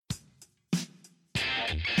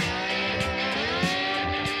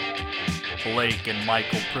Blake and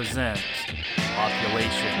Michael present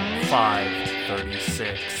Population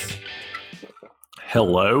 536.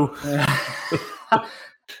 Hello.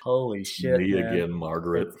 Holy shit, me man. again,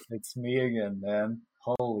 Margaret. It's me again, man.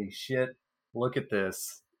 Holy shit. Look at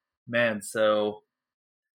this. Man, so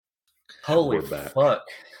holy We're back. fuck.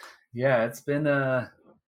 Yeah, it's been a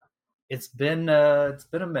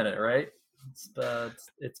minute, right?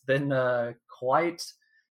 It's been quite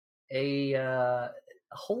a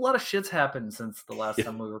whole lot of shit's happened since the last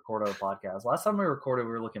time we recorded a podcast. Last time we recorded,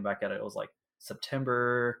 we were looking back at it, it was like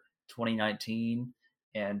September 2019,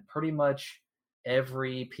 and pretty much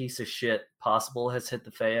every piece of shit possible has hit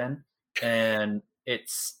the fan, and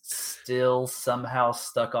it's still somehow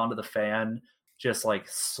stuck onto the fan, just like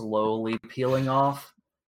slowly peeling off.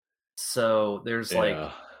 So there's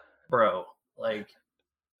like, bro, like,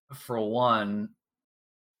 for one,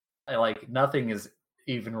 nothing is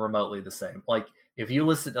even remotely the same. Like, if you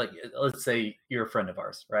listen, like, let's say you're a friend of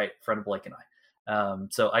ours, right? Friend of Blake and I.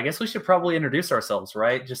 So I guess we should probably introduce ourselves,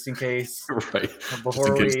 right? Just in case. Right. Just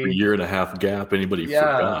in case the year and a half gap anybody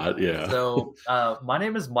forgot. Yeah. So my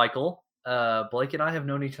name is Michael. Blake and I have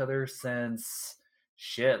known each other since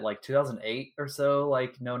like 2008 or so,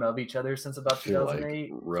 like known of each other since about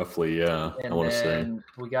 2008. Like, roughly, yeah. And I want to say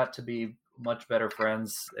we got to be much better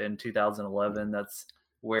friends in 2011. That's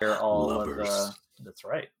where all Lovers. of that's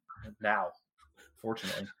right now,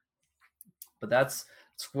 fortunately. But that's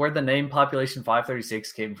where the name Population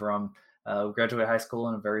 536 came from. We graduated high school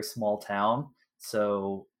in a very small town,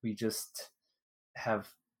 so we just have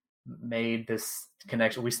made this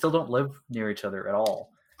connection. We still don't live near each other at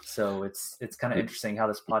all, so it's kind of interesting how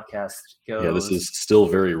this podcast goes. Yeah, this is still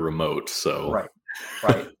very remote, so right.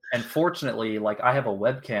 And fortunately, like, I have a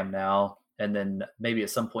webcam now, and then maybe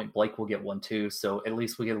at some point Blake will get one too, so at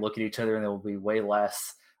least we can look at each other and there will be way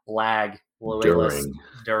less lag, less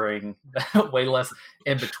during, way less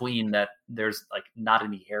in between, that there's like not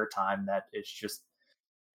any airtime, that it's just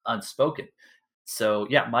unspoken. So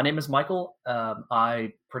yeah, my name is Michael.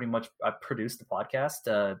 I produce the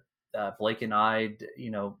podcast. Blake and I,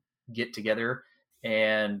 get together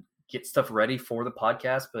and get stuff ready for the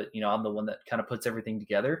podcast, but I'm the one that kind of puts everything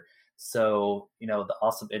together. So, the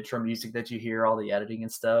awesome intro music that you hear, all the editing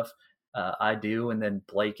and stuff, I do. And then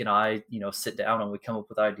Blake and I, sit down and we come up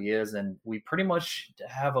with ideas, and we pretty much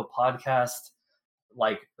have a podcast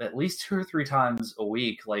like at least 2 or 3 times a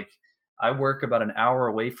week. Like, I work about an hour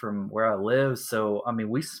away from where I live. So, I mean,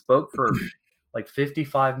 we spoke for like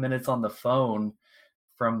 55 minutes on the phone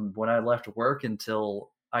from when I left work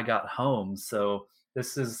until I got home. So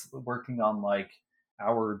this is working on like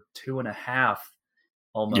hour 2.5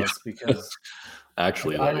 almost, because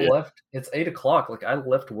actually, I left. It's 8:00. Like, I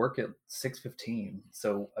left work at 6:15.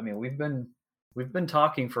 So I mean, we've been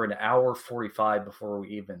talking for an hour 45 before we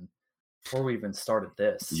even started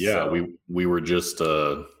this. Yeah, so we were just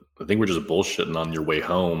I think we're just bullshitting on your way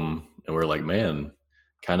home, and we're like, man,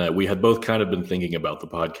 we had both kind of been thinking about the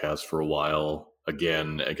podcast for a while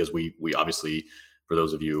again, because we obviously, for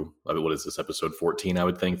those of you, what is this, episode 14, I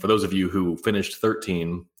would think, for those of you who finished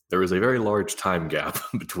 13, there is a very large time gap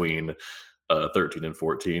between 13 and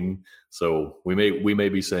 14. So we may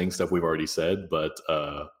be saying stuff we've already said, but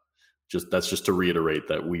that's just to reiterate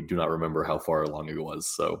that we do not remember how far along it was.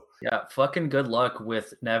 So yeah, fucking good luck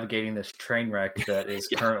with navigating this train wreck that is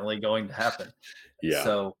currently going to happen. Yeah.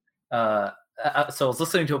 So so I was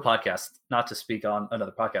listening to a podcast, not to speak on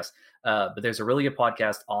another podcast, but there's a really good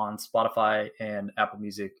podcast on Spotify and Apple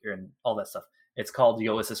Music and all that stuff. It's called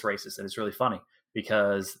Yo, Is This Racist? And it's really funny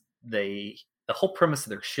because the whole premise of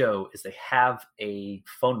their show is they have a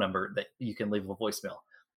phone number that you can leave a voicemail.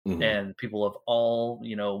 Mm-hmm. And people of all,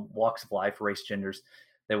 walks of life, race, genders,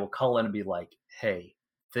 they will call in and be like, hey,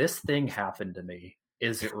 this thing happened to me.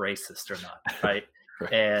 Is it racist or not? Right.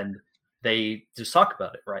 Right. And they just talk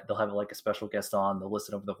about it, right? They'll have like a special guest on, they'll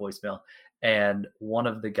listen over the voicemail. And one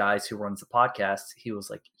of the guys who runs the podcast, he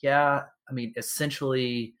was like, yeah, I mean,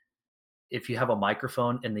 essentially, if you have a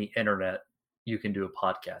microphone and the internet, you can do a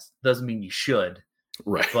podcast. Doesn't mean you should.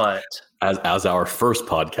 Right. But as our first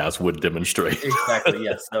podcast would demonstrate. Exactly.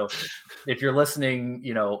 Yes. So if you're listening,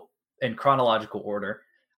 in chronological order,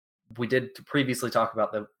 we did previously talk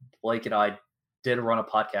about that Blake and I did run a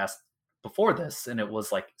podcast before this, and it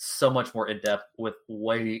was like so much more in depth with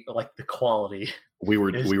way, like, the quality. We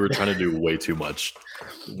were trying to do way too much.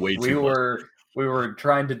 We were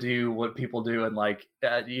trying to do what people do in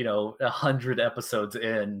 100 episodes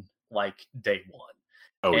in like day one.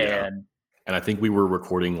 Oh, yeah. And I think we were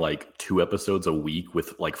recording like 2 episodes a week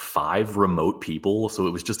with like 5 remote people. So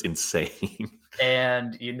it was just insane.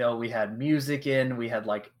 And, we had music in, we had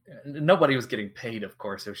nobody was getting paid, of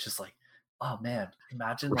course. It was just like oh man,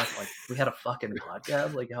 imagine like we had a fucking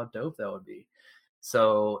podcast, like how dope that would be.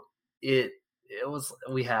 So it was,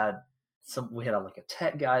 we had like a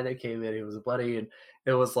tech guy that came in, he was a buddy, and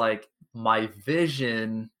it was like my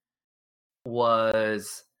vision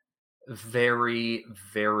was very,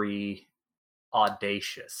 very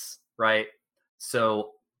audacious, right?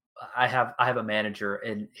 So I have a manager,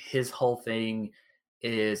 and his whole thing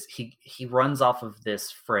is he runs off of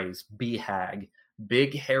this phrase, BHAG,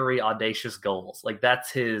 big hairy audacious goals. Like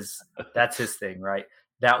that's his thing, right?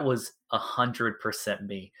 That was 100%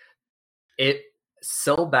 me. It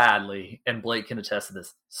so badly, and Blake can attest to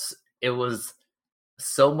this, it was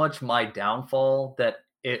so much my downfall that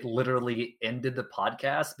it literally ended the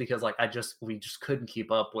podcast, because like we just couldn't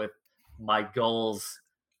keep up with my goals.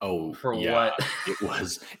 Oh, for yeah, what it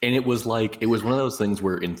was. And it was like, it was one of those things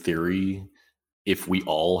where in theory, if we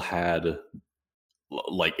all had,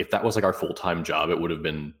 like, if that was like our full-time job, it would have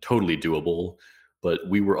been totally doable. But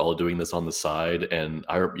we were all doing this on the side. And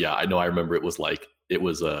I remember it was like, it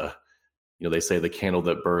was a, they say the candle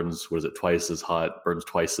that burns, what is it, twice as hot, burns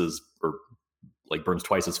twice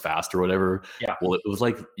as fast or whatever. Yeah. Well, it was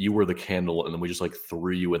like you were the candle, and then we just like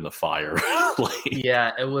threw you in the fire. Like,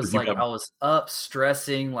 yeah, it was like I was up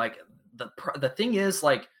stressing. Like the thing is,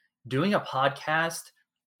 like, doing a podcast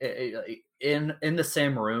in the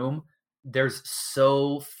same room, there's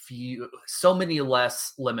so many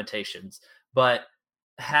less limitations. But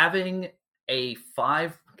having a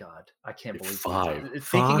God, I can't believe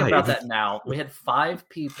thinking about that now. We had 5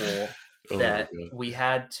 people that we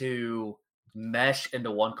had to mesh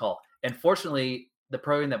into one call. And fortunately, the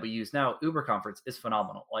program that we use now, Uber Conference, is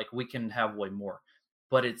phenomenal. Like, we can have way more,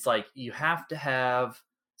 but it's like you have to have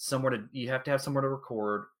somewhere to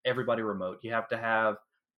record, everybody remote. You have to have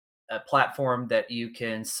a platform that you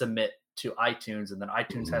can submit to iTunes, and then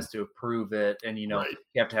iTunes has to approve it. And you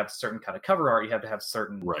have to have a certain kind of cover art. You have to have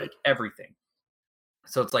certain like everything.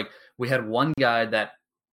 So it's like we had one guy that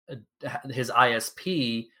his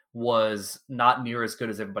ISP was not near as good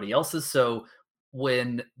as everybody else's. So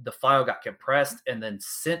when the file got compressed and then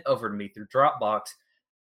sent over to me through Dropbox,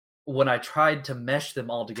 when I tried to mesh them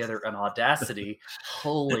all together in Audacity,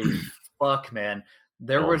 holy fuck, man.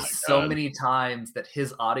 There were so many times that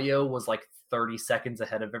his audio was like 30 seconds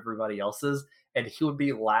ahead of everybody else's, and he would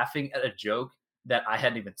be laughing at a joke that I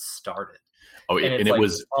hadn't even started. Oh, and it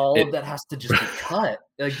was all of that has to just be cut.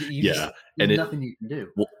 Like, there's nothing you can do.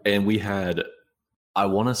 Well, and we had, I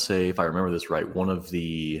want to say, if I remember this right, one of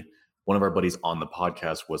our buddies on the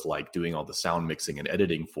podcast was like doing all the sound mixing and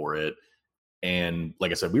editing for it. And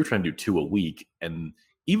like I said, we were trying to do 2 a week. And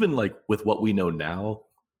even like with what we know now,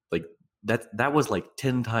 like that was like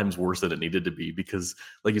 10 times worse than it needed to be, because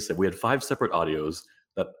like you said, we had 5 separate audios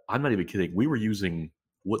that, I'm not even kidding, we were using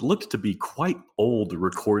what looked to be quite old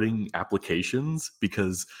recording applications,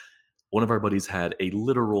 because one of our buddies had a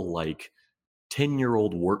literal like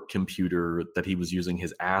 10-year-old work computer that he was using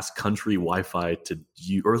his ass country Wi-Fi to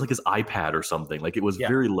use, or like his iPad or something. Like, it was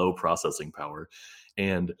very low processing power.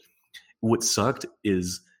 And what sucked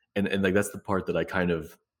is, and like that's the part that I kind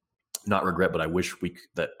of not regret, but I wish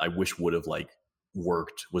would have like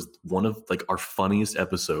worked, was one of like our funniest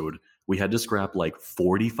episode. We had to scrap like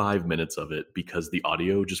 45 minutes of it because the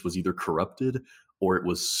audio just was either corrupted or it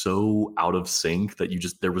was so out of sync that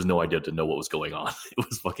there was no idea to know what was going on. It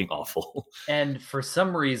was fucking awful. And for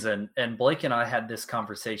some reason, and Blake and I had this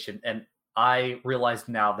conversation, and I realized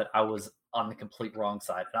now that I was on the complete wrong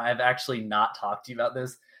side. And I have actually not talked to you about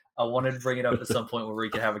this. I wanted to bring it up at some point where we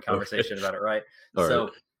could have a conversation about it, right?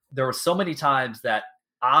 There were so many times that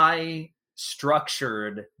I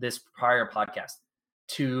structured this prior podcast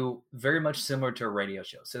to very much similar to a radio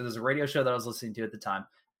show. So there's a radio show that I was listening to at the time,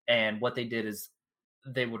 and what they did is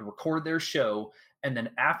they would record their show, and then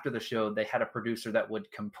after the show, they had a producer that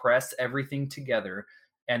would compress everything together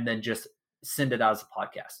and then just send it out as a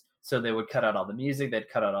podcast. So they would cut out all the music, they'd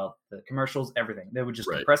cut out all the commercials, everything. They would just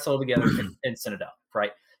compress it all together and send it out,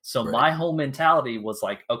 right? So my whole mentality was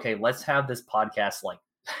like, okay, let's have this podcast like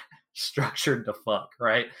structured to fuck,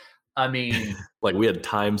 right? I mean, like we had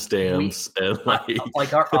timestamps, and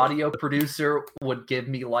like our audio producer would give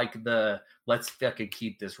me like let's fucking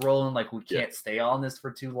keep this rolling. Like, we can't stay on this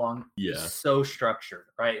for too long. Yeah. So structured,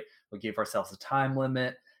 right? We gave ourselves a time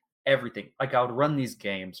limit, everything. Like, I would run these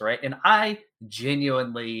games, right? And I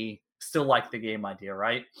genuinely still like the game idea,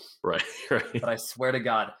 right? Right. But I swear to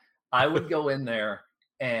God, I would go in there,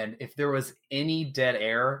 and if there was any dead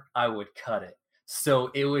air, I would cut it.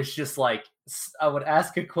 So it was just like, I would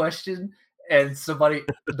ask a question, and somebody,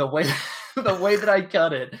 the way that I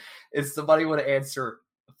cut it is somebody would answer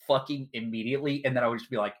fucking immediately, and then I would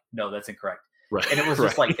just be like, no, that's incorrect. Right. And it was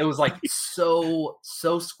just like, it was like so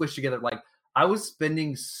squished together. Like I was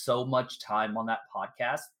spending so much time on that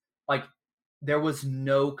podcast. Like there was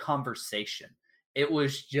no conversation. It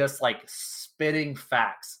was just like spitting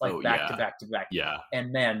facts, like back to back to back. Yeah.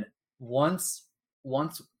 And man, once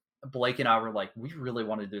Blake and I were like, we really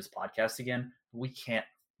want to do this podcast again. We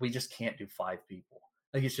just can't do 5 people.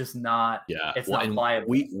 Like it's just not. Yeah. It's not viable.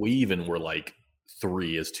 We even were like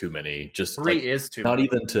 3 is too many. Just 3 like, is too not many.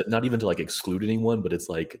 Not even to like exclude anyone, but it's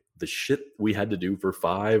like the shit we had to do for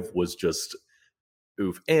 5 was just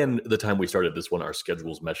oof. And the time we started this one, our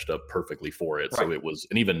schedules meshed up perfectly for it. Right. So it was,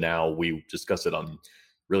 and even now we discussed it on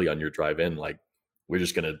your drive in, like we're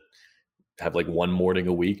just going to have like one morning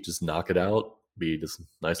a week, just knock it out, be this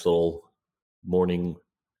nice little morning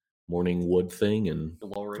wood thing. And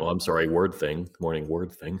Glory. Oh, I'm sorry, word thing, morning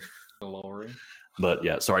word thing. Glory. But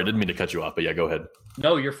yeah, sorry, I didn't mean to cut you off, but yeah, go ahead.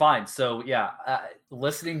 No, you're fine. So yeah,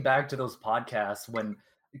 listening back to those podcasts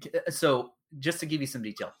so just to give you some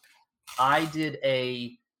detail, I did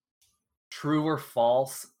a true or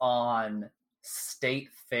false on state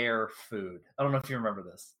fair food. I don't know if you remember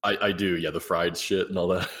this. I do. Yeah. The fried shit and all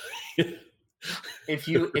that. If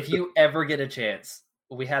you ever get a chance,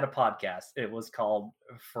 we had a podcast. It was called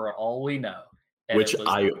For All We Know. Which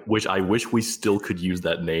I wish we still could use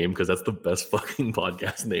that name, because that's the best fucking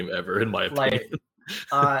podcast name ever, in my opinion.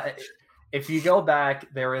 If you go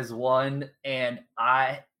back, there is one, and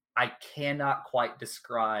I cannot quite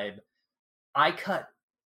describe. I cut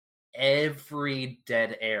every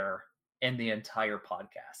dead air in the entire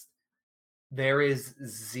podcast. There is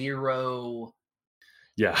zero.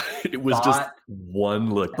 Yeah, it was just one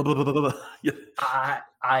look. I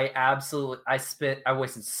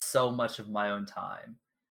wasted so much of my own time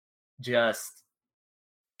just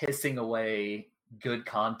pissing away good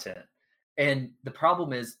content. And the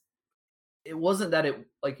problem is, it wasn't that it,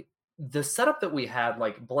 like, the setup that we had,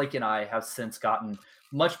 like, Blake and I have since gotten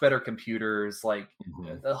much better computers, like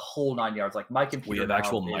the whole 9 yards. Like my computer, we have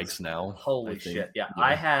actual mics now. Holy shit! Yeah,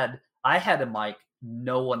 I had a mic.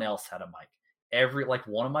 No one else had a mic.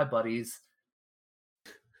 One of my buddies,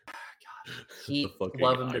 God, he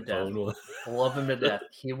love him to death. Love him to death.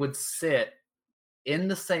 He would sit in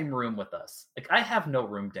the same room with us. Like I have no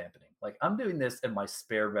room dampening. Like I'm doing this in my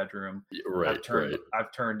spare bedroom. Right.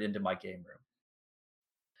 I've turned into my game room.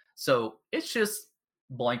 So it's just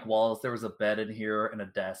blank walls. There was a bed in here and a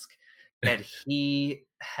desk, and he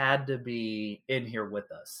had to be in here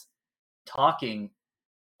with us talking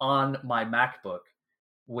on my MacBook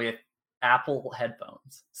with Apple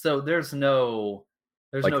headphones. So there's no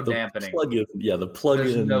dampening. The plug-in.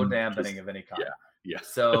 There's no dampening of any kind. Yeah.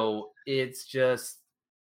 So it's just,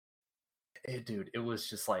 dude, it was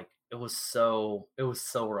just like, it was so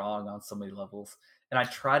wrong on so many levels. And I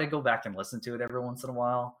try to go back and listen to it every once in a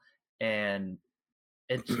while, and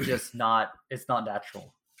it's just not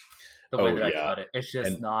natural the way that I cut it. It's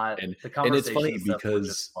just not. The conversation, and it's funny because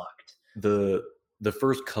just fucked. The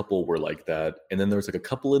first couple were like that, and then there's like a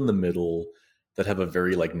couple in the middle that have a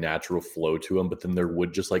very like natural flow to them, but then there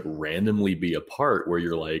would just like randomly be a part where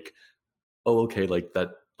you're like, oh, okay, like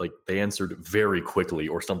that, like they answered very quickly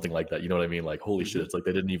or something like that. You know what I mean? Like, holy shit, it's like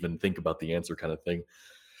they didn't even think about the answer kind of thing.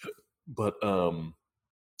 But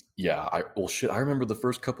yeah, I remember the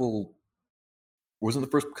first couple. Wasn't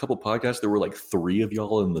the first couple podcasts there were like 3 of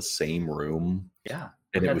y'all in the same room? Yeah.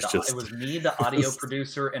 And it was me, the audio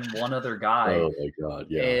producer, and one other guy. Oh my god,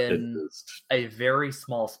 yeah. In a very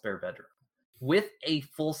small spare bedroom with a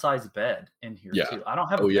full-size bed in here too. I don't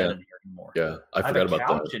have a bed in here anymore. Yeah, I forgot about that.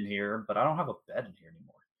 I have a couch in here, but I don't have a bed in here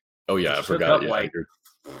anymore. Oh yeah, I forgot. Like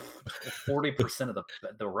 40% of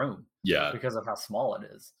the room. Yeah, because of how small it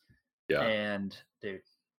is. Yeah, and dude.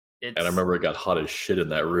 And I remember it got hot as shit in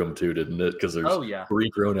that room too, didn't it? Because there's 3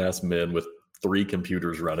 grown-ass men with 3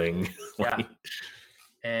 computers running. Yeah.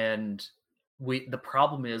 And the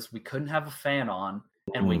problem is we couldn't have a fan on,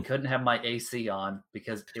 and we couldn't have my AC on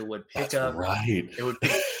because it would pick up. Right. It would.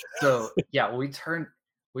 So yeah, we're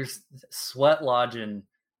sweat lodging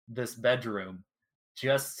this bedroom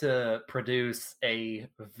just to produce a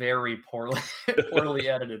very poorly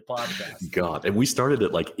edited podcast. God, and we started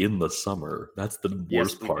it like in the summer. That's the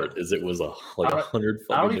worst part. Is it was 100.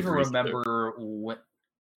 I don't even remember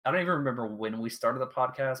when we started the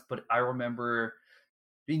podcast, but I remember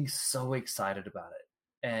being so excited about it,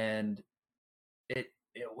 and it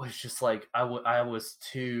was just like I was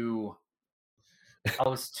too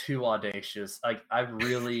audacious. Like I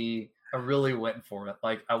really went for it.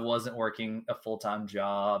 Like I wasn't working a full-time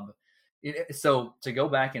job. So to go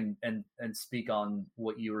back and speak on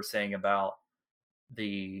what you were saying about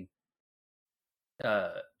the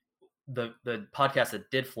podcast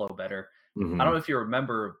that did flow better, I don't know if you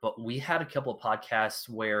remember, but we had a couple of podcasts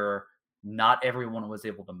where not everyone was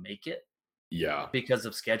able to make it. Yeah. Because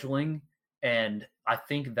of scheduling. And I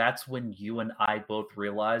think that's when you and I both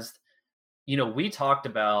realized, we talked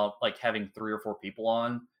about like having 3 or 4 people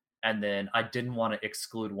on, and then I didn't want to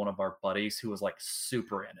exclude one of our buddies who was like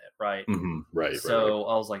super in it, right? Right. So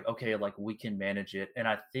I was like, okay, like we can manage it. And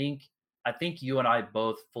I think you and I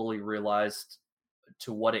both fully realized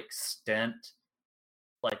to what extent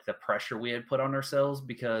like the pressure we had put on ourselves,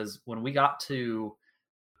 because when we got to,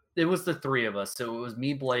 it was the 3 of us. So it was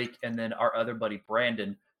me, Blake, and then our other buddy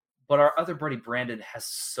Brandon. But our other buddy Brandon has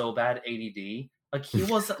so bad ADD, like he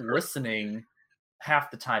wasn't listening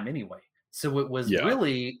half the time anyway. So it was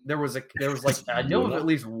really there was like I know of at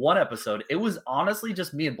least one episode. It was honestly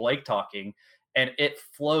just me and Blake talking, and it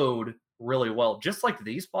flowed really well. Just like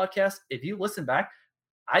these podcasts, if you listen back,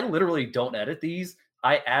 I literally don't edit these.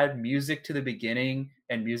 I add music to the beginning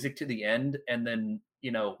and music to the end, and then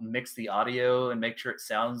mix the audio and make sure it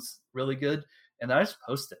sounds really good, and then I just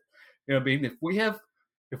post it. I mean, if we have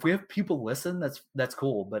people listen, that's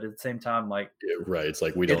cool. But at the same time, like, right, it's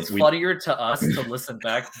like it's funnier to us to listen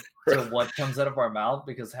back to what comes out of our mouth,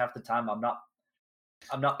 because half the time I'm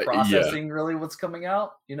not processing really what's coming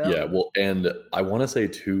out. Yeah, well, and I want to say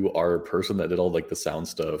too, our person that did all like the sound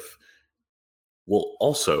stuff. Well,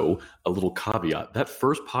 also a little caveat: that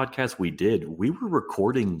first podcast we did, we were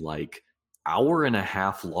recording like 1.5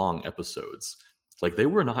 hour long episodes. Like they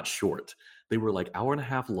were not short; they were like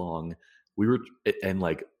 1.5 hour long. We were, and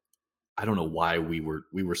like, I don't know why we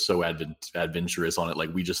were so adventurous on it.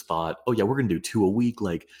 Like we just thought, oh yeah, we're gonna do 2 a week.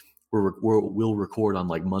 Like we'll record on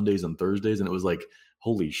like Mondays and Thursdays, and it was like,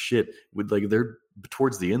 holy shit! With like they're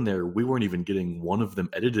towards the end there, we weren't even getting one of them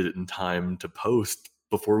edited in time to post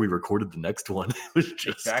before we recorded the next one. It was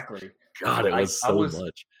just exactly. God, it was so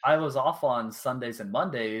much. I was off on Sundays and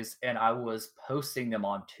Mondays, and I was posting them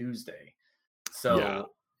on Tuesday. So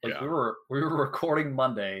we were recording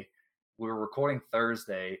Monday, we were recording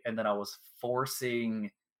Thursday, and then I was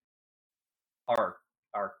forcing our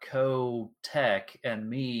co-tech and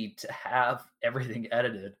me to have everything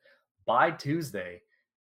edited by Tuesday,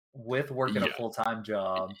 with working a full-time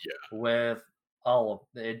job, with all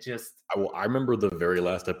of it. Just I remember the very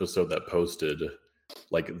last episode that posted,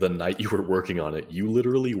 like the night you were working on it, you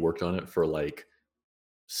literally worked on it for like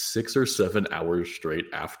 6 or 7 hours straight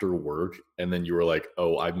after work, and then you were like,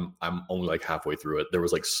 oh, I'm only like halfway through it. There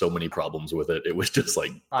was like so many problems with it. It was just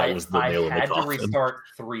like that was the nail in the coffin. I had to restart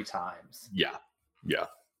 3 times.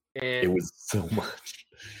 It was so much.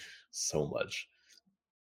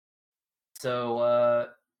 So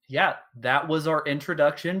that was our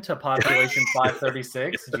introduction to Population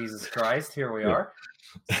 536. Jesus Christ, here we are.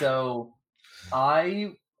 So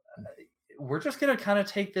we're just going to kind of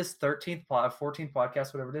take this 14th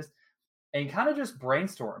podcast, whatever it is, and kind of just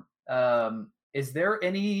brainstorm. Is there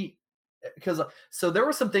any, so there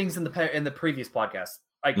were some things in the previous podcast,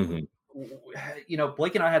 like,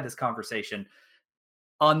 Blake and I had this conversation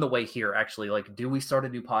on the way here, actually, like, do we start a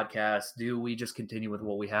new podcast? Do we just continue with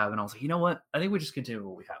what we have? And I was like, you know what? I think we just continue with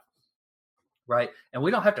what we have. Right. And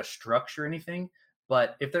we don't have to structure anything,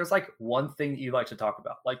 but if there's like one thing that you like to talk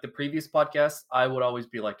about, like the previous podcast, I would always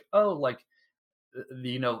be like, oh, like,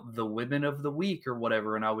 the women of the week or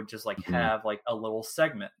whatever. And I would just like have like a little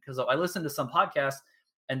segment, because I listen to some podcasts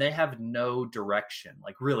and they have no direction.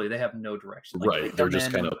 Like really, they have no direction. Like, right. They're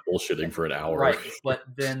just kind of bullshitting for an hour. Right. But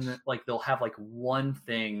then like they'll have like one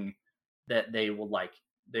thing that they will like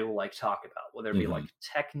talk about, whether it be like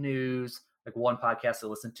tech news. Like one podcast I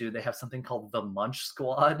listen to, they have something called the Munch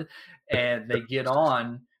Squad, and they get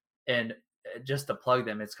on, and just to plug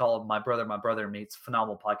them, it's called My Brother Meets.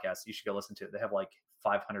 Phenomenal podcast. You should go listen to it. They have like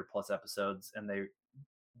 500 plus episodes, and they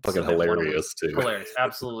fucking hilarious too. Hilarious,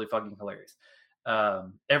 absolutely fucking hilarious.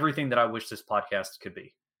 Everything that I wish this podcast could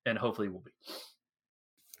be, and hopefully will be.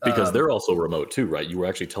 Because they're also remote too, right? You were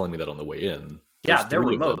actually telling me that on the way in. Yeah, they're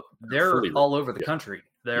remote. They're all over the country.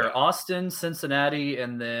 They're Austin, Cincinnati,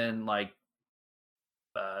 and then like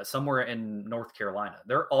somewhere in North Carolina.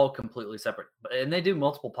 They're all completely separate, and they do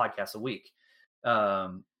multiple podcasts a week.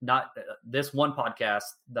 Not this one podcast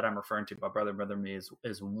that I'm referring to, My Brother Me,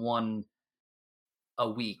 is one a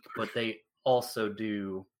week, but they also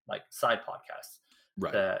do like side podcasts.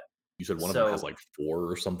 Right. That you said one of them has like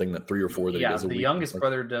 4 or something, that 3 or 4 that he does a week. The youngest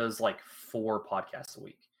brother does like 4 podcasts a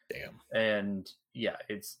week. Damn. And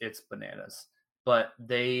it's bananas. But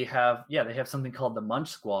they have something called the Munch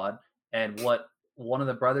Squad, and what one of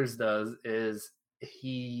the brothers does is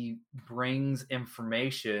he brings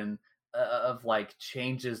information of like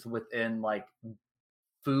changes within like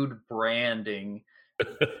food branding.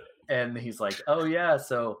 And he's like, oh yeah,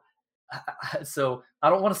 so So I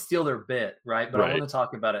don't want to steal their bit, right? But I want to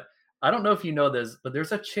talk about it. I don't know if you know this, but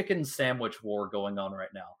there's a chicken sandwich war going on right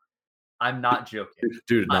now. I'm not joking.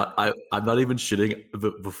 Dude, I'm not even shitting.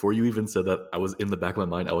 Before you even said that, I was in the back of my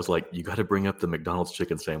mind. I was like, you got to bring up the McDonald's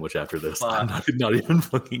chicken sandwich after this. I'm not even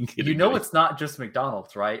fucking kidding. You know, it's not just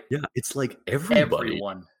McDonald's, right? Yeah, it's like everybody.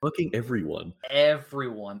 Everyone. Fucking everyone.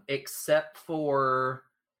 Everyone, except for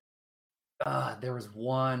there was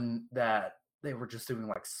one that they were just doing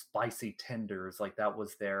like spicy tenders. Like that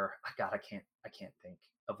was their. I can't think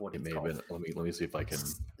of what it's called. Let me see if I can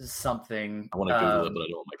something. I want to Google it, but I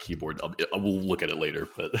don't have my keyboard. I will look at it later.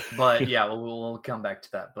 But yeah, we'll come back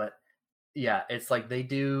to that. But yeah, it's like they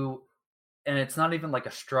do, and it's not even like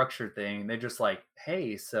a structured thing. They're just like,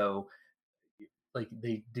 hey, so like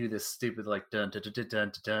they do this stupid like dun dun dun dun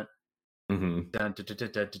dun dun dun dun dun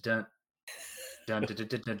dun dun. Dun, dun, dun,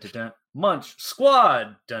 dun, dun, dun, dun. Munch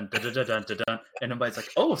squad dun, dun, dun, dun, dun, dun, dun. And everybody's like,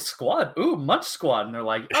 oh, squad, ooh, Munch squad, and they're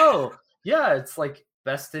like, oh yeah, it's like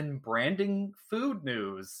best in branding food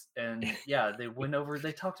news. And yeah,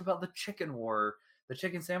 they talked about the chicken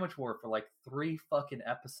sandwich war for like 3 fucking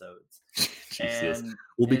episodes. Jesus. And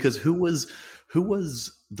well, because who was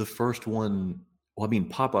the first one? Well, I mean,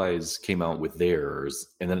 Popeyes came out with theirs,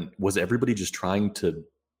 and then was everybody just trying to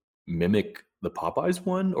mimic the Popeyes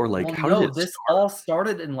one, or like how did this all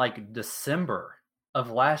started in like December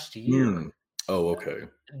of last year? Oh, okay.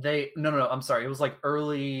 No, I'm sorry. It was like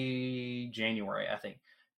early January, I think.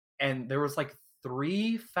 And there was like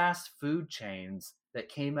 3 fast food chains that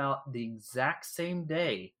came out the exact same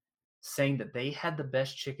day saying that they had the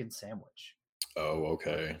best chicken sandwich. Oh,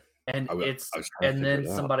 okay. And then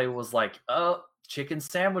somebody was like, "Oh, chicken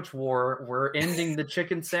sandwich war. We're ending the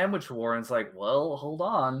chicken sandwich war." And it's like, well, hold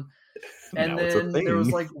on. And then there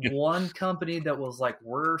was like one company that was like,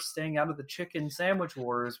 we're staying out of the chicken sandwich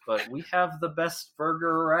wars, but we have the best burger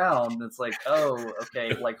around. And it's like, oh,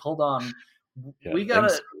 okay, like hold on. Yeah, we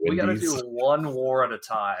gotta do one war at a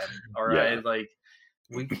time. All right. Yeah. Like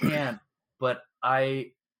we can't, but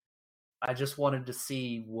I just wanted to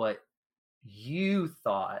see what you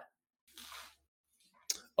thought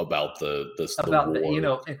about the war. You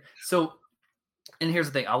know, so, and here's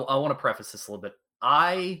the thing, I want to preface this a little bit.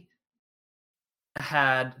 I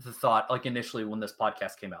had the thought, like initially when this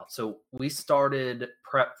podcast came out. So we started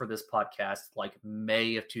prep for this podcast like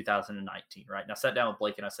May of 2019, right? And I sat down with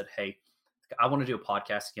Blake and I said, hey, I want to do a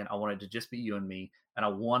podcast again. I want it to just be you and me. And I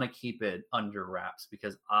want to keep it under wraps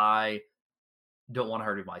because I don't want to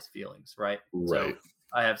hurt anybody's feelings, right? Right. So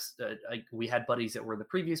I have, we had buddies that were the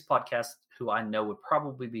previous podcast who I know would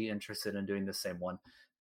probably be interested in doing the same one.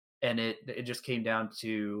 And it just came down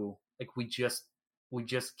to like, we just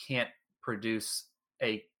can't produce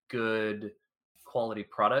a good quality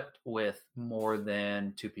product with more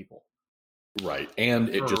than 2 people. Right. And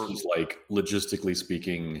it just was like, logistically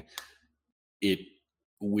speaking,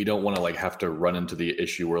 we don't want to like have to run into the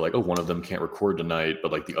issue where like, oh, one of them can't record tonight,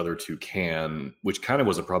 but like the other 2 can, which kind of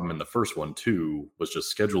was a problem in the first one too, was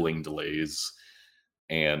just scheduling delays.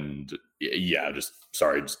 And yeah, just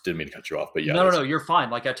didn't mean to cut you off, but yeah. No, you're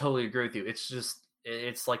fine. Like I totally agree with you.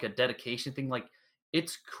 It's like a dedication thing. Like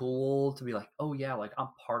it's cool to be like, oh yeah, like I'm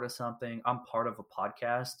part of something. I'm part of a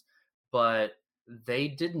podcast, but they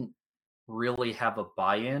didn't really have a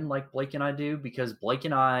buy-in like Blake and I do, because Blake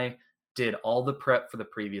and I did all the prep for the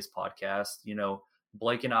previous podcast. You know,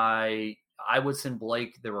 Blake and I would send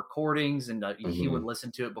Blake the recordings and he would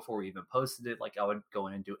listen to it before we even posted it. Like I would go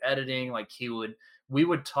in and do editing. Like we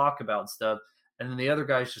would talk about stuff. And then the other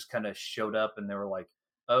guys just kind of showed up and they were like,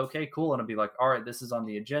 okay, cool. And I'd be like, all right, this is on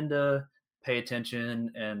the agenda. Pay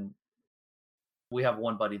attention. And we have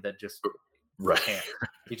one buddy that just can't.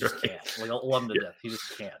 He just can't. Like, I love him to death. He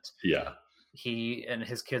just can't. Yeah. He and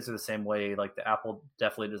his kids are the same way. Like the apple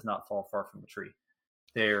definitely does not fall far from the tree.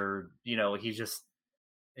 They're, you know, he just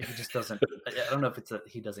doesn't. I don't know if it's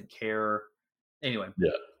he doesn't care. Anyway, yeah.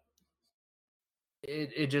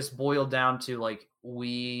 It just boiled down to like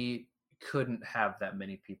we couldn't have that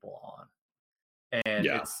many people on, and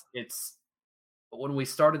it's when we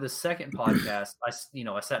started the second podcast.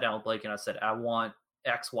 I sat down with Blake and I said, I want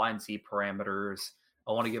X, Y, and Z parameters.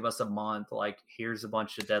 I want to give us a month. Like, here's a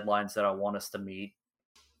bunch of deadlines that I want us to meet.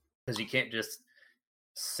 Because you can't just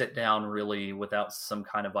sit down really without some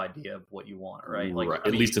kind of idea of what you want, right? Like, right.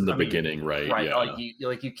 At least in the beginning, right? Right. Yeah.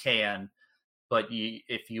 Like you can, but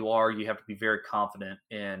if you have to be very confident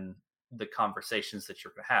in the conversations that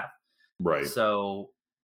you're going to have. Right. So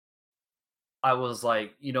I was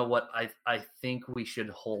like, you know what? I think we should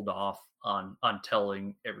hold off on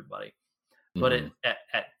telling everybody. But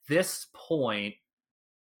at this point,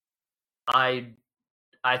 I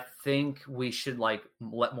I think we should like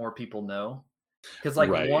let more people know. Because like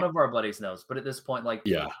one of our buddies knows, but at this point, like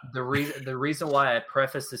the reason why I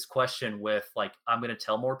preface this question with like I'm going to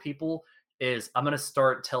tell more people is I'm going to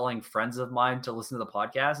start telling friends of mine to listen to the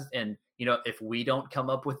podcast, and you know, if we don't come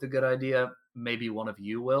up with a good idea, maybe one of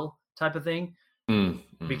you will, type of thing.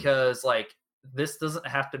 Because like this doesn't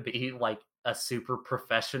have to be like a super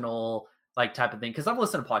professional like type of thing. Because I've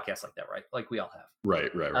listened to podcasts like that, right? Like we all have. Right.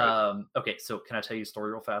 Okay, so can I tell you a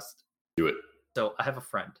story real fast? Do it. So I have a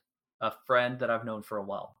friend that I've known for a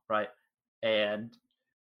while, right? And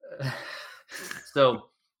so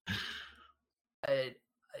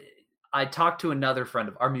I talked to another friend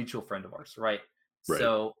of our mutual friend of ours, right?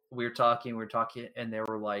 So we were talking, and they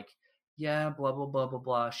were like, yeah, blah, blah, blah, blah,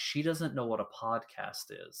 blah. She doesn't know what a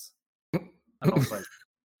podcast is. And I was like,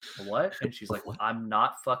 what? And she's like, I'm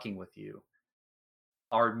not fucking with you.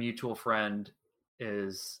 Our mutual friend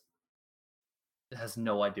has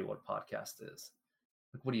no idea what a podcast is.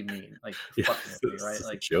 Like, what do you mean? Like, fucking with me, right?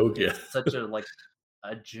 Like, joke, such a like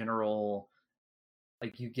a general,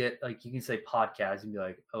 like you get like you can say podcast and be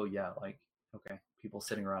like, oh yeah, like okay, people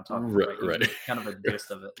sitting around talking, right? Kind of a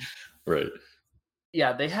gist of it, right?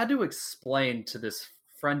 Yeah, they had to explain to this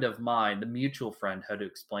friend of mine, the mutual friend had to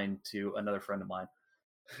explain to another friend of mine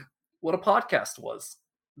what a podcast was.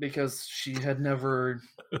 Because she had never,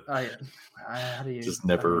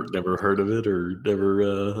 never heard of it or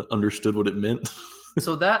never understood what it meant.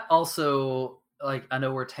 So that also, like, I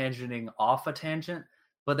know we're tangenting off a tangent,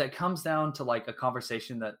 but that comes down to like a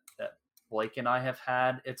conversation that Blake and I have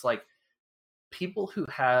had. It's like people who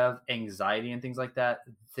have anxiety and things like that,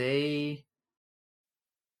 they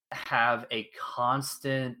have a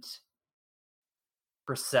constant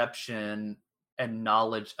perception and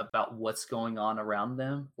knowledge about what's going on around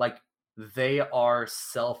them. Like they are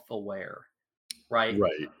self-aware, right?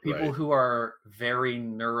 People who are very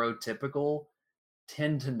neurotypical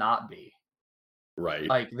tend to not be. Right.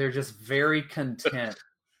 Like they're just very content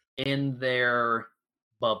in their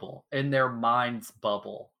bubble, in their mind's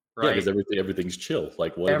bubble, right? Yeah, because everything's chill.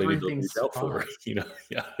 Like what do they need to reach out for? You know,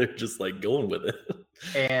 yeah, they're just like going with it.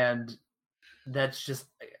 And that's just,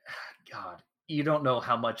 God, you don't know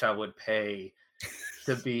how much I would pay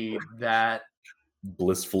to be that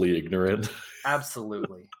blissfully ignorant.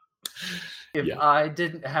 Absolutely. If I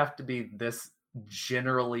didn't have to be this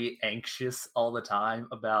generally anxious all the time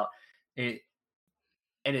about it,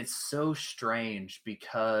 and it's so strange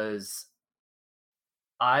because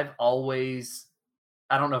I've always,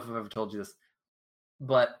 I don't know if I've ever told you this,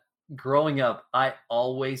 but growing up, I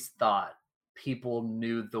always thought people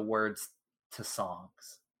knew the words to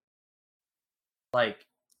songs. Like,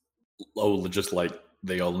 oh, just like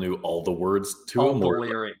they all knew all the words to all them? The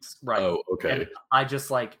lyrics, right. Oh, okay. And I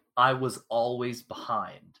just like, I was always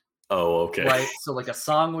behind. Oh, okay. Right? So like a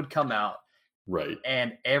song would come out. Right.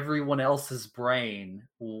 And everyone else's brain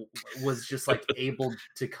was just like able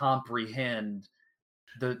to comprehend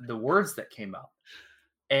the words that came out.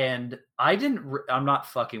 And I'm not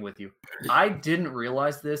fucking with you. I didn't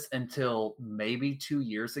realize this until maybe 2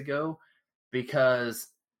 years ago, because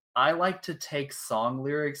I like to take song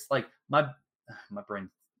lyrics, like my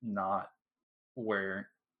brain's not where,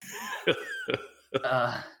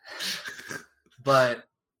 but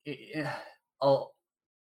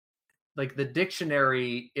like the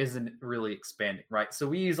dictionary isn't really expanding, right? So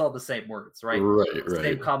we use all the same words, right? Right.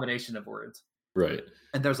 Same combination of words. Right.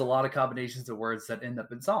 And there's a lot of combinations of words that end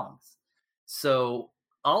up in songs. So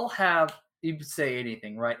I'll have you say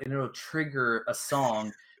anything, right? And it'll trigger a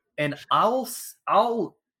song, and I'll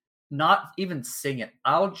not even sing it.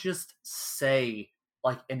 I'll just say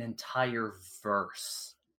like an entire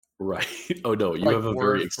verse. Right. Oh no, you have a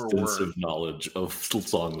very extensive knowledge of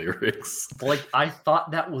song lyrics. Like I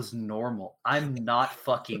thought that was normal. I'm not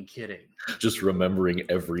fucking kidding. Just remembering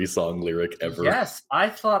every song lyric ever. Yes, I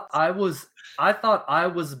thought I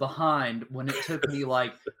was behind when it took me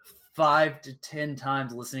like 5 to 10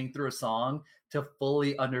 times listening through a song to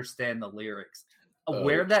fully understand the lyrics.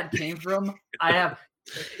 Where that came from,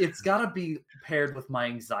 it's got to be paired with my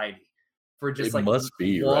anxiety for just like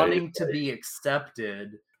wanting to be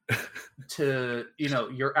accepted. To, you know,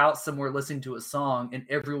 you're out somewhere listening to a song and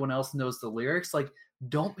everyone else knows the lyrics. Like,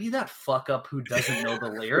 don't be that fuck up who doesn't know the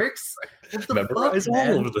lyrics. What the Memorize fuck,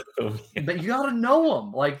 man? all of them. But you gotta know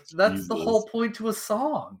them. Like, that's the whole point to a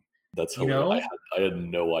song. That's hilarious. I had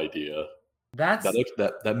no idea.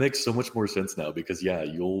 That makes so much more sense now, because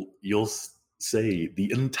you'll say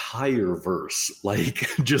the entire verse, like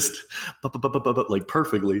just like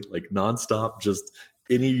perfectly, like nonstop, just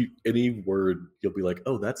any word, you'll be like,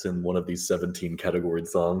 oh, that's in one of these 17 categorized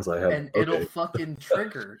songs I have. And it'll fucking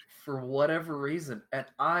trigger for whatever reason. And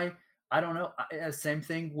I don't know. Same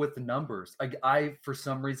thing with the numbers. I for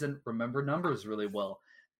some reason remember numbers really well,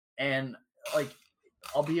 and like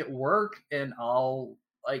I'll be at work and I'll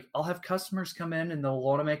have customers come in and they'll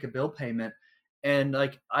want to make a bill payment, and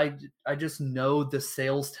like I just know the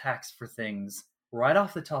sales tax for things right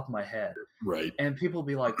off the top of my head. Right. And people will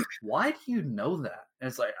be like, why do you know that? And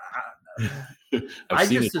it's like, I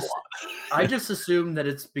just assume that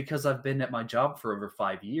it's because I've been at my job for over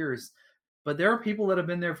 5 years. But there are people that have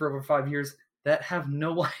been there for over 5 years that have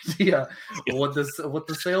no idea what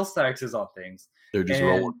the sales tax is on things. They're just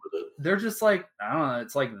rolling with it. They're just like, I don't know,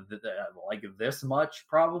 it's like this much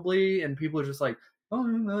probably. And people are just like,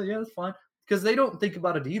 oh, yeah, that's fine. Because they don't think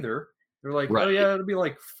about it either. They're like, oh, yeah, it'll be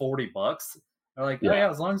like $40. They're like, oh, yeah,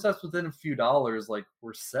 as long as that's within a few dollars, like,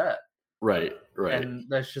 we're set. Right. And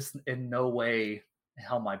that's just in no way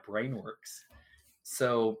how my brain works.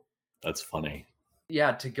 So that's funny.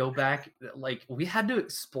 Yeah, to go back, like, we had to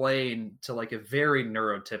explain to like a very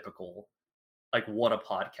neurotypical, like, what a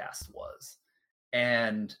podcast was,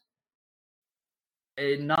 and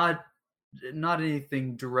not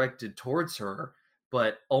anything directed towards her,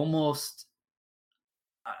 but almost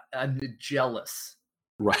I'm jealous.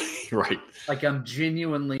 Right. Like, I'm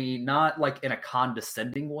genuinely, not like in a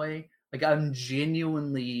condescending way, like I'm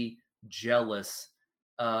genuinely jealous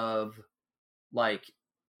of like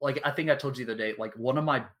I think I told you the other day, like one of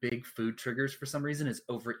my big food triggers for some reason is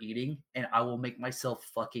overeating, and I will make myself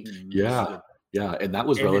fucking miserable. Yeah, and that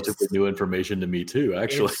was relatively new information to me too,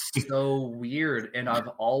 actually. It's so weird, and I've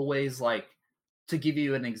always, like, to give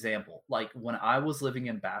you an example, like when I was living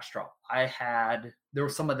in Bastrop, there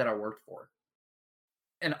was someone that I worked for,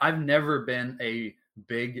 and I've never been a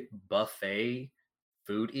big buffet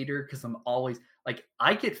food eater because I'm always like,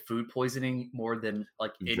 I get food poisoning more than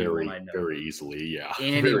like anyone I know. Very easily, yeah.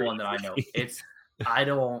 Anyone that I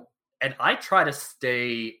know. And I try to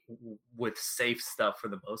stay with safe stuff for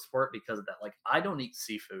the most part because of that. Like, I don't eat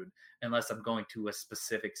seafood unless I'm going to a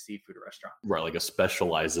specific seafood restaurant. Right, like a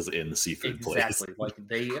specializes in seafood place. Exactly. Like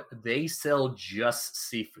they sell just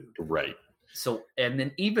seafood. Right. So, and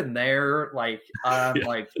then even there, like, I'm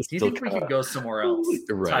like, do you think we could go somewhere else?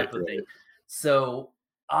 Type of thing. So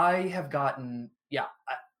I have gotten,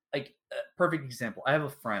 perfect example. I have a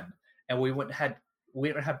friend, and we went and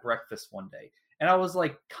had breakfast one day, and I was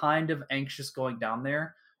like kind of anxious going down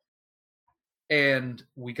there. And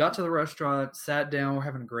we got to the restaurant, sat down, we're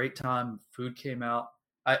having a great time. Food came out.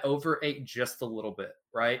 I overate just a little bit,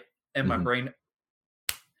 right? And my brain,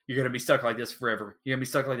 you're gonna be stuck like this forever. You're gonna be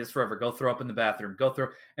stuck like this forever. Go throw up in the bathroom. Go throw.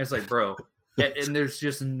 And it's like, bro, and there's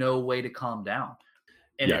just no way to calm down.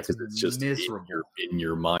 And because it's just miserable in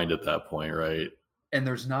your mind at that point, right? And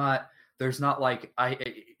there's not like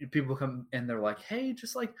people come and they're like, hey,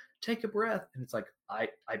 just like take a breath, and it's like, I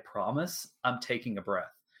promise I'm taking a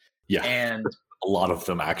breath. Yeah, and a lot of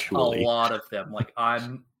them actually. A lot of them, like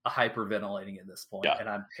I'm hyperventilating at this point, and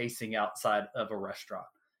I'm pacing outside of a restaurant,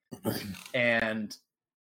 and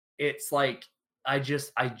it's like I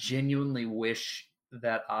genuinely wish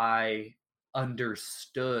that I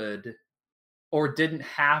understood or didn't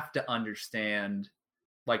have to understand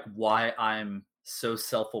like why I'm so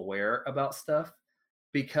self-aware about stuff,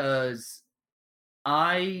 because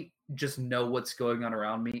I just know what's going on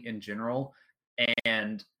around me in general,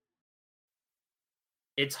 and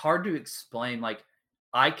it's hard to explain. Like,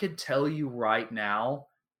 I could tell you right now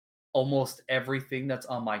almost everything that's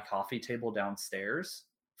on my coffee table downstairs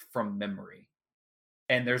from memory,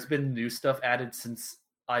 and there's been new stuff added since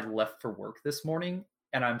I left for work this morning,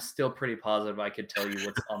 and I'm still pretty positive I could tell you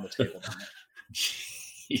what's on the table down there.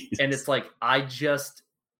 And it's like, I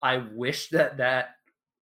wish that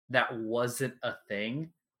wasn't a thing.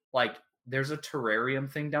 Like, there's a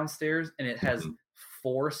terrarium thing downstairs, and it has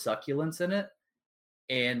 4 succulents in it,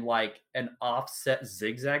 and like an offset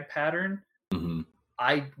zigzag pattern.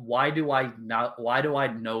 Why do I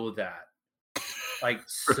know that? Like,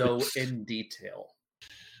 so in detail.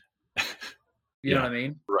 You know what I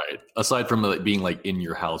mean? Right. Aside from it being like in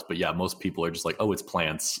your house, but yeah, most people are just like, oh, it's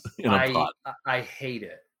plants in a pot. I hate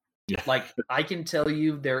it. Yeah. Like, I can tell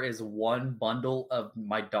you there is one bundle of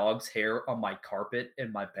my dog's hair on my carpet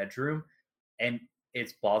in my bedroom, and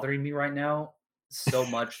it's bothering me right now so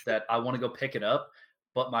much that I want to go pick it up,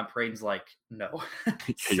 but my brain's like, no.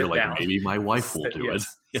 You're like, down. Maybe my wife will do it.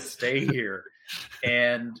 Stay here.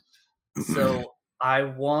 And so I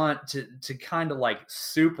want to kind of like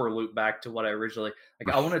super loop back to what I originally,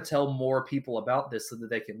 like, I want to tell more people about this so that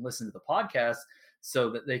they can listen to the podcast,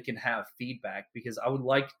 so that they can have feedback, because I would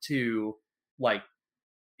like to like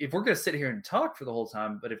if we're gonna sit here and talk for the whole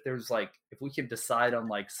time, but if there's like, if we can decide on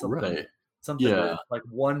like something, Right. something Yeah. where like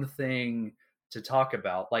one thing to talk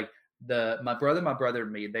about, like my brother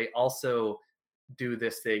and me, they also do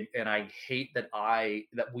this thing, and I hate that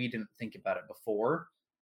we didn't think about it before.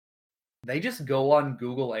 They just go on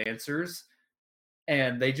Google Answers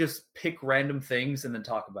and they just pick random things and then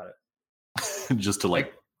talk about it. Just to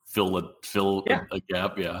like fill Yeah. a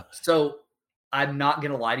gap. Yeah. So I'm not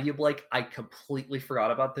gonna lie to you, Blake. I completely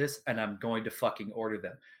forgot about this, and I'm going to fucking order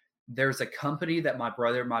them. There's a company that my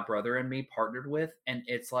brother and me partnered with, and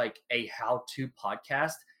it's like a how-to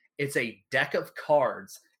podcast. It's a deck of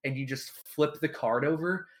cards, and you just flip the card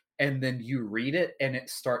over, and then you read it, and it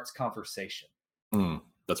starts conversation.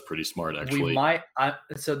 That's pretty smart, actually.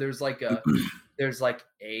 So there's like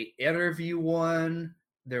a interview one.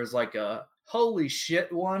 There's like a holy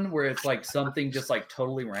shit one where it's like something just like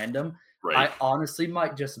totally random. Right. I honestly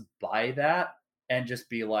might just buy that and just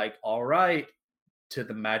be like, all right, to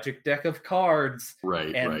the magic deck of cards.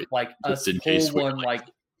 Right. And right. like Just us pull one like,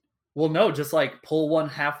 well, no, just like pull one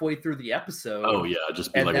halfway through the episode. Oh yeah,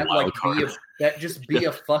 just be and like that a wild card. That just be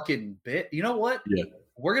a fucking bit. You know what? Yeah.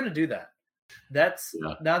 We're gonna do that. That's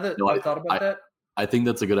now that I've thought about that. I think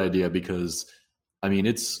that's a good idea because, I mean,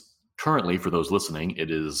 it's currently, for those listening,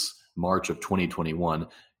 it is March of 2021.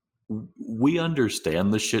 We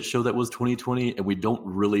understand the shit show that was 2020, and we don't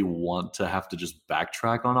really want to have to just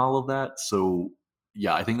backtrack on all of that. So,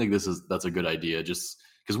 yeah, I think like that's a good idea, just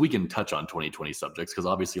because we can touch on 2020 subjects, because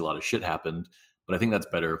obviously a lot of shit happened. But I think that's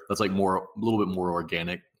better. That's like a little bit more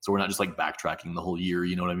organic. So we're not just like backtracking the whole year.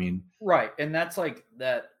 You know what I mean? Right, and that's like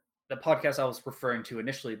that. The podcast I was referring to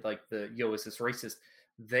initially, like the Yo, Is This Racist?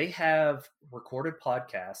 They have recorded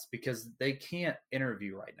podcasts because they can't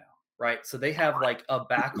interview right now, right? So they have like a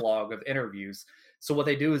backlog of interviews. So what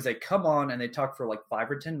they do is they come on and they talk for like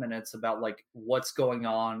 5 or 10 minutes about like what's going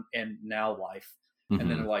on in now life. And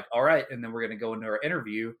then they're like, all right, and then we're going to go into our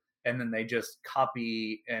interview. And then they just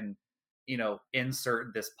copy and,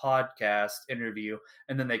 insert this podcast interview,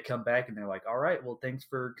 and then they come back and they're like, all right, well, thanks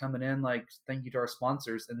for coming in. Like, thank you to our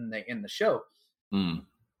sponsors. And then they end the show.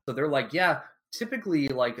 So they're like, yeah, typically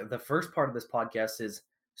like the first part of this podcast is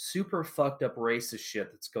super fucked up racist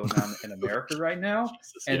shit that's going on in America right now.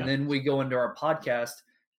 Jesus, and then we go into our podcast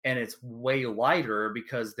and it's way lighter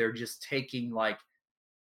because they're just taking like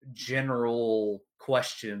general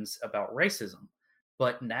questions about racism.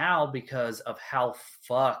 But now, because of how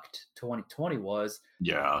fucked 2020 was,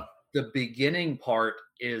 the beginning part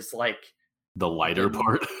is like the lighter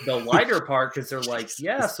part. The lighter part, because they're like,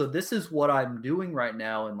 yeah, so this is what I'm doing right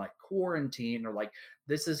now in like quarantine, or like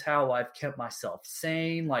this is how I've kept myself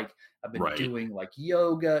sane. Like I've been doing like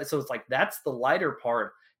yoga. So it's like that's the lighter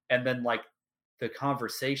part, and then like the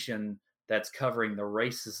conversation that's covering the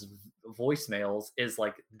racist voicemails is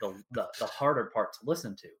like the harder part to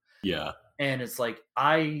listen to. Yeah. And it's like,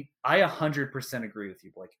 I 100% agree with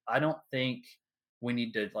you, Blake. I don't think we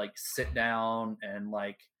need to like sit down and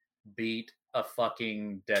like beat a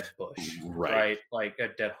fucking dead bush, right? Like a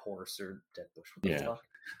dead horse or dead bush. What the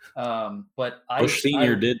fuck? But Bush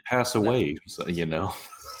Senior did pass away, so,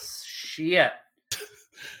 Shit.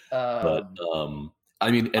 But I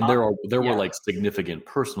mean, and there were like significant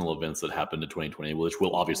personal events that happened in 2020, which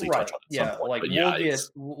we'll obviously touch on at some point.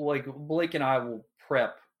 Like Blake and I will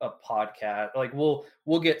prep a podcast. Like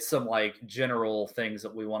we'll get some like general things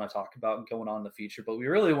that we want to talk about going on in the future, but we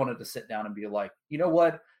really wanted to sit down and be like, you know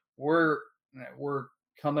what, we're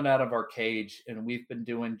coming out of our cage and we've been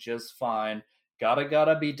doing just fine.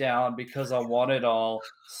 Gotta be down because I want it all.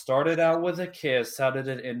 Started out with a kiss. How did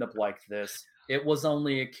it end up like this? It was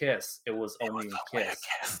only a kiss. It was only a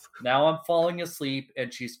kiss. Now I'm falling asleep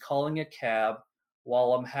and she's calling a cab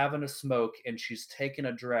while I'm having a smoke and she's taking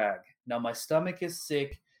a drag. Now my stomach is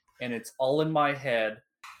sick and it's all in my head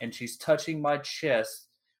and she's touching my chest.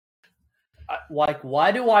 Like,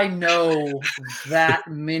 why do I know that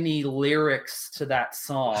many lyrics to that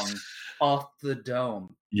song off the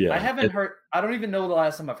dome? Yeah. I haven't heard, I don't even know the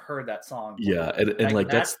last time I've heard that song. Yeah. And like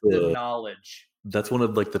that's the knowledge. That's one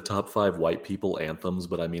of like the top 5 white people anthems.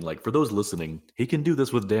 But I mean, like for those listening, he can do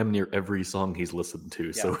this with damn near every song he's listened to.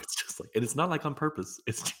 Yeah. So it's just like, and it's not like on purpose.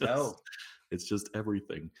 It's just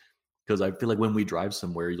everything. Because I feel like when we drive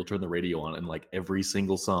somewhere, you'll turn the radio on and like every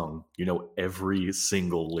single song, every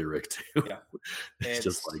single lyric to. Yeah. It's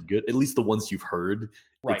just like good. At least the ones you've heard.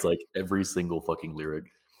 Right. It's like every single fucking lyric.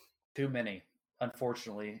 Too many,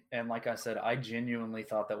 unfortunately. And like I said, I genuinely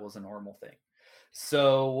thought that was a normal thing.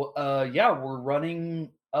 So, we're running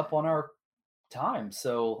up on our time.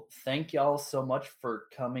 So thank y'all so much for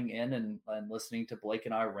coming in and listening to Blake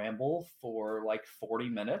and I ramble for like 40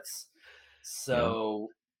 minutes. So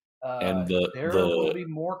And there will be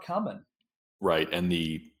more coming. Right, and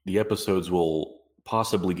the episodes will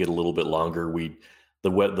possibly get a little bit longer. The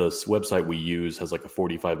website we use has like a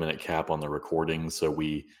 45-minute cap on the recording, so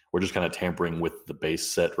we're just kind of tampering with the base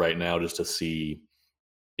set right now just to see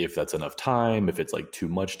if that's enough time, if it's like too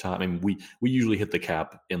much time. I mean, we usually hit the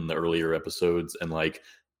cap in the earlier episodes, and like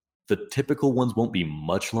the typical ones won't be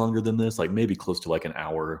much longer than this, like maybe close to like an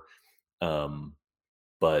hour.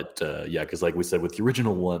 But yeah, because like we said with the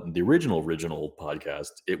original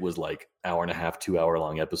podcast, it was like hour and a half, 2 hour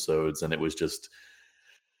long episodes, and it was just,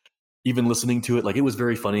 even listening to it, like it was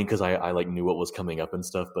very funny because I like knew what was coming up and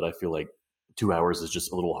stuff, but I feel like 2 hours is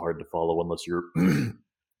just a little hard to follow unless you're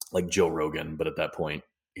like Joe Rogan. But at that point,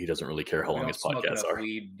 he doesn't really care how long his podcasts are.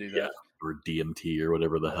 Weed to do that. Or DMT or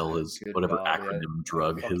whatever the hell is, whatever acronym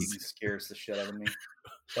drug is. Scares the shit out of me.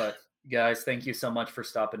 But guys, thank you so much for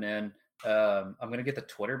stopping in. I'm going to get the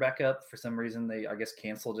Twitter back up. For some reason, they, I guess,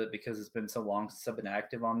 canceled it because it's been so long since I've been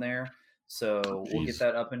active on there. So we'll get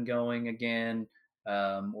that up and going again.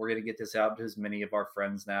 We're going to get this out to as many of our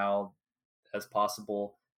friends now as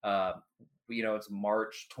possible. It's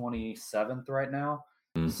March 27th right now.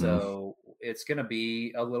 Mm-hmm. So it's going to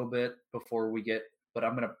be a little bit before we get, but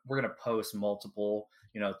we're going to post multiple,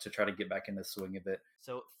 to try to get back in the swing of it.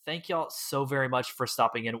 So thank y'all so very much for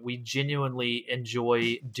stopping in. We genuinely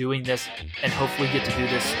enjoy doing this and hopefully get to do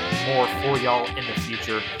this more for y'all in the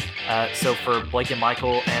future. So for Blake and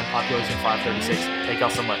Michael and Population 536, thank y'all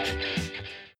so much.